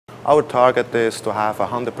Our target is to have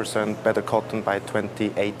 100% better cotton by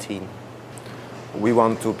 2018. We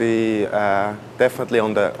want to be definitely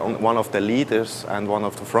on one of the leaders and one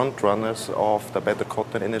of the front runners of the Better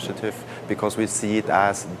Cotton initiative, because we see it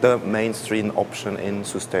as the mainstream option in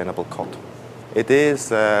sustainable cotton. It is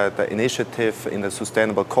the initiative in the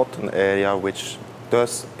sustainable cotton area which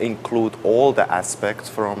does include all the aspects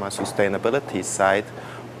from a sustainability side.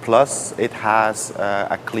 Plus, it has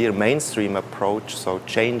a clear mainstream approach, so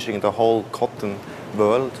changing the whole cotton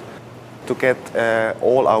world to get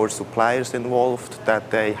all our suppliers involved, that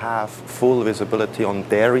they have full visibility on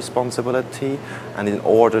their responsibility, and in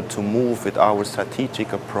order to move with our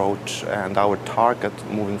strategic approach and our target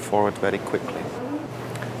moving forward very quickly.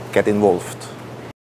 Get involved.